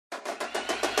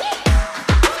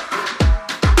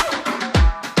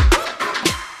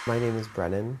My name is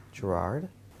Brennan Gerard.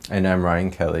 And I'm Ryan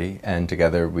Kelly, and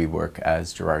together we work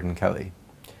as Gerard and Kelly.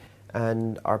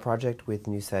 And our project with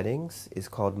New Settings is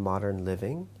called Modern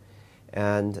Living.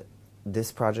 And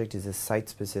this project is a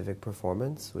site-specific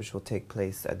performance which will take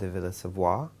place at the Villa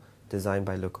Savoie, designed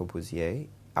by Le Corbusier,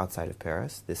 outside of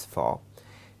Paris, this fall.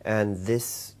 And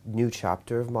this new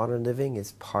chapter of Modern Living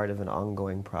is part of an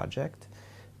ongoing project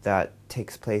that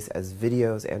takes place as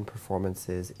videos and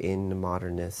performances in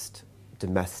modernist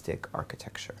domestic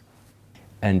architecture.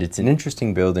 And it's an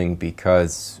interesting building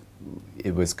because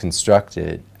it was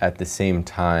constructed at the same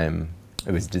time,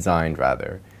 it was designed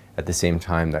rather, at the same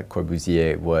time that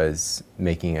Corbusier was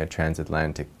making a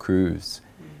transatlantic cruise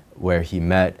where he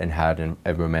met and had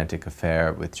a romantic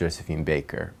affair with Josephine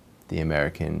Baker, the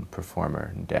American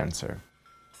performer and dancer.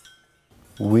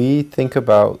 We think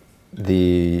about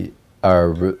our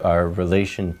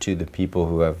relation to the people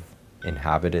who have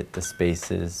inhabited the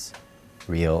spaces,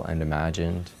 real and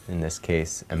imagined. In this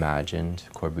case, imagined.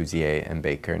 Corbusier and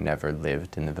Baker never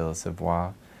lived in the Villa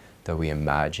Savoie, though we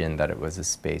imagine that it was a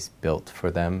space built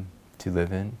for them to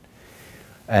live in.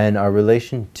 And our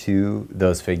relation to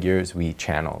those figures, we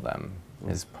channel them,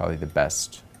 is probably the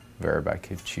best verb I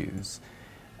could choose.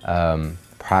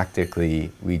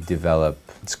 Practically, we develop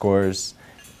scores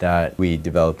that we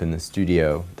develop in the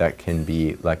studio that can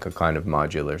be like a kind of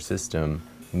modular system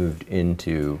moved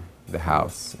into the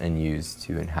house and used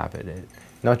to inhabit it.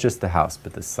 Not just the house,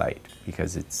 but the site,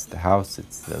 because it's the house,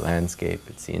 it's the landscape,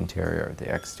 it's the interior,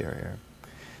 the exterior.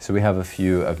 So we have a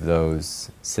few of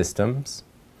those systems,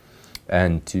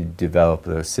 and to develop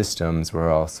those systems,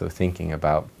 we're also thinking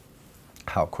about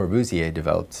how Corbusier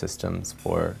developed systems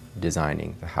for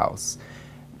designing the house,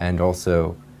 and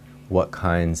also what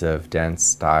kinds of dance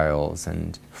styles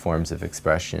and forms of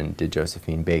expression did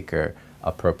Josephine Baker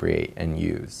appropriate and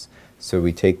use. So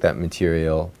we take that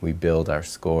material, we build our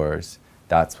scores,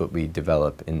 that's what we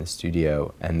develop in the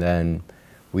studio, and then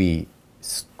we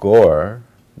score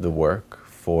the work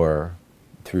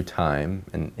through time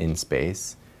and in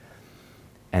space,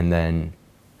 and then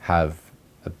have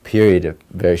a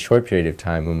very short period of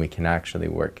time when we can actually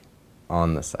work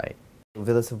on the site.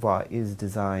 Villa Savoie is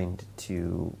designed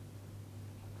to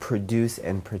produce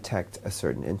and protect a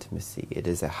certain intimacy. It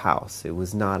is a house. It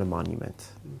was not a monument.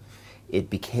 It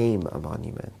became a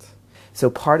monument. So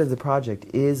part of the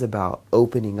project is about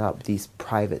opening up these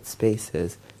private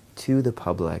spaces to the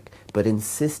public, but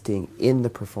insisting in the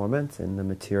performance, in the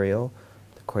material,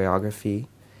 the choreography,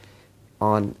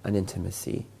 on an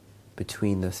intimacy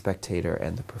between the spectator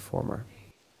and the performer.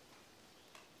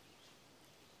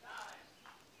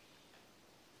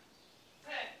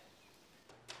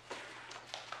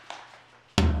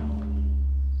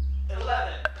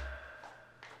 11,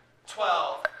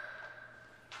 12,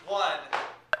 1.